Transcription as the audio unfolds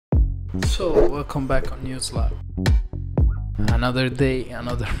So, welcome back on News Lab. Another day,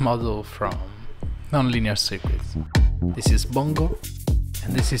 another model from NonLinearCircuits. This is Bong0,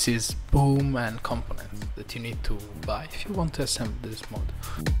 and this is his boom and components that you need to buy if you want to assemble this mod.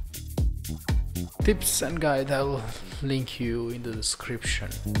 Tips and guide I'll link you in the description.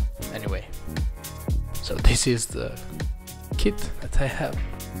 Anyway, so this is the kit that I have.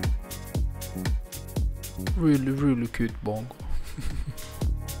 Really cute Bong0.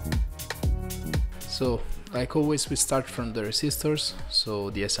 So, like always, we start from the resistors,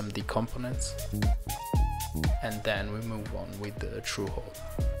 so the SMD components, and then we move on with the thru-hole.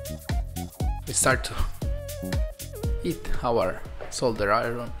 We start to heat our solder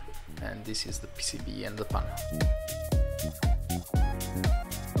iron, and this is the PCB and the panel.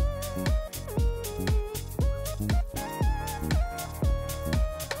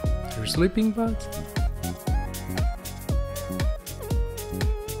 Your sleeping bag?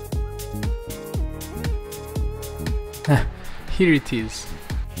 Here it is.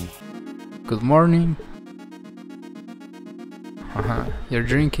 Good morning. You're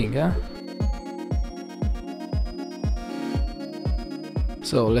drinking, huh?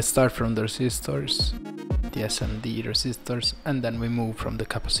 So let's start from the resistors, the SMD resistors, and then we move from the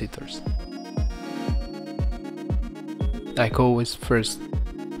capacitors. Like always, first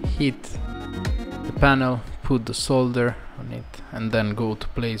heat the panel, put the solder on it, and then go to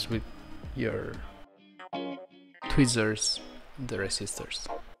place with your tweezers the resistors.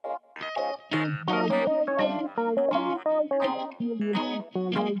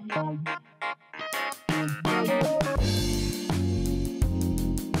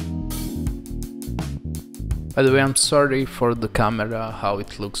 By the way, I'm sorry for the camera, how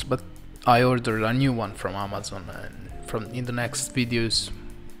it looks, but I ordered a new one from Amazon, and in the next videos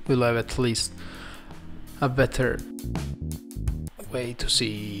we'll have at least a better way to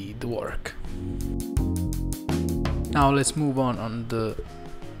see the work. Now let's move on the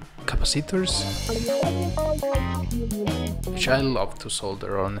capacitors, which I love to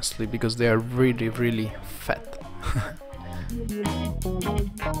solder honestly, because they are really fat.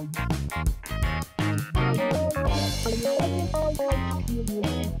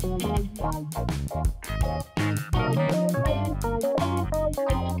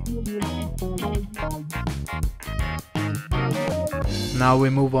 Now we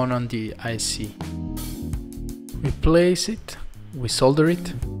move on the IC. We place it, we solder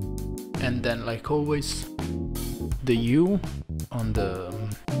it, and then like always the U on the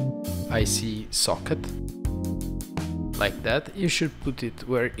IC socket, like that. You should put it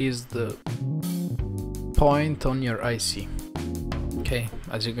where is the point on your IC. Okay,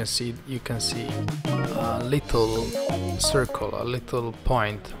 as you can see a little circle, a little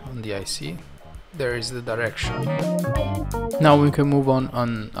point on the IC. There is the direction. Now we can move on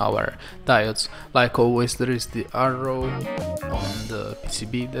our diodes. Like always, there is the arrow on the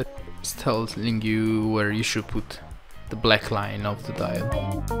PCB that's telling you where you should put the black line of the diode.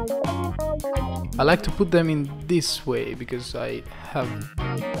 I like to put them in this way because I have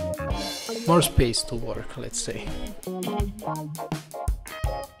more space to work, let's say.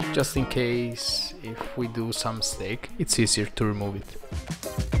 Just in case if we do some mistake, it's easier to remove it.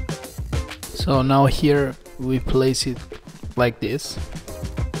 So now here we place it like this,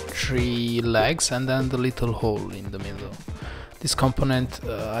 3 legs and then the little hole in the middle. This component,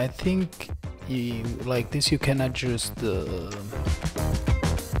 I think like this you can adjust the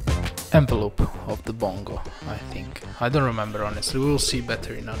envelope of the Bong0, I think. I don't remember honestly, we'll see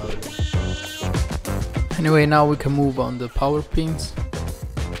better in another one. Anyway, now we can move on the power pins.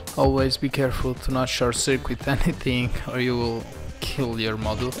 Always be careful to not short circuit anything or you will kill your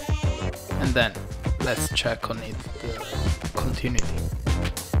model. And then let's check on it, the continuity.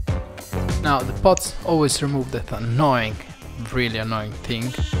 Now the pots, always remove that really annoying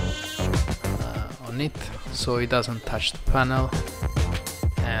thing on it, so it doesn't touch the panel.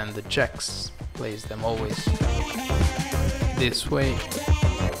 And the jacks, place them always this way.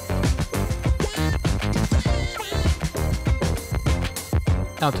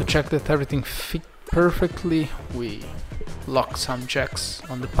 Now to check that everything fit perfectly, we lock some jacks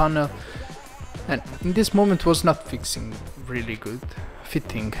on the panel. And in this moment was not fitting really good,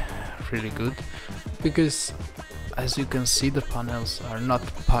 because as you can see the panels are not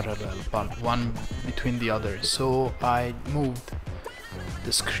parallel, but one between the other. So I moved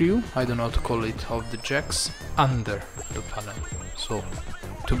the screw, I don't know how to call it, of the jacks under the panel. So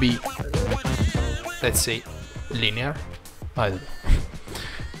to be, let's say, linear, I don't know.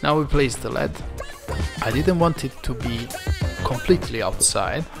 Now we place the LED. I didn't want it to be completely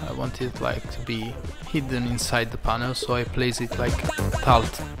outside, I want it like to be hidden inside the panel, so I place it like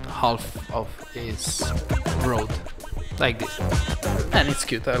half of his road, like this, and it's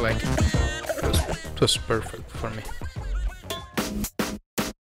cute. I like it. It was perfect for me.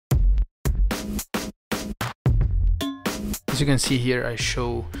 As you can see here, I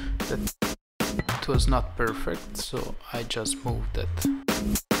show that it was not perfect, so I just moved that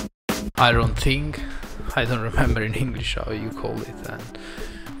iron thing. I don't remember in English how you call it,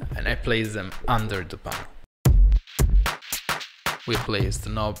 and I placed them under the panel. We placed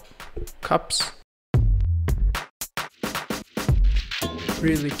the knob cups.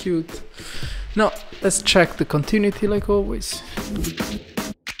 Really cute. Now let's check the continuity like always.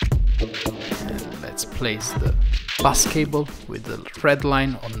 And let's place the bus cable with the red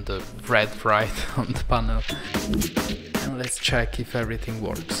line on the red right on the panel. And let's check if everything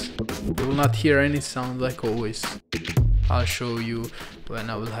works. You will not hear any sound like always. I'll show you when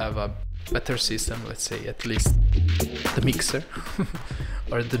I will have a better system, let's say at least the mixer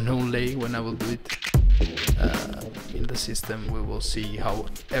or the no-lay. When I will do it in the system, we will see how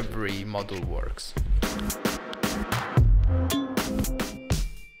every module works.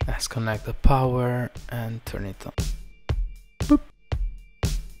 Let's connect the power and turn it on. Boop.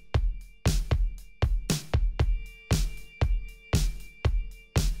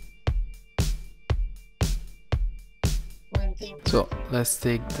 So let's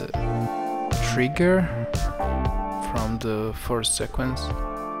take the trigger from the first sequence,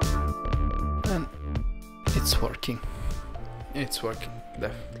 and it's working. It's working,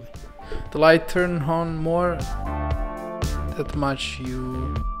 definitely. The light turn on more, that much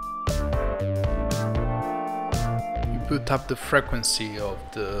you put up the frequency of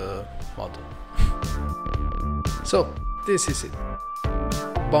the model. So this is it.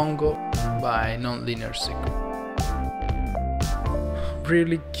 Bong0 by NonLinearCircuits.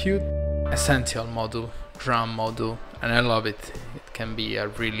 Really cute, essential module, drum module, and I love it. It can be a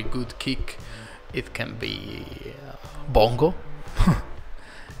really good kick. It can be Bong0.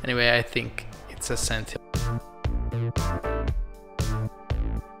 Anyway, I think it's essential.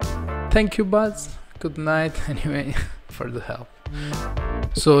 Thank you, buds. Good night, anyway, for the help.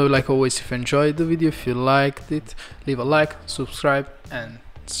 So, like always, if you enjoyed the video, if you liked it, leave a like, subscribe, and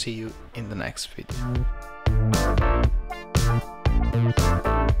see you in the next video.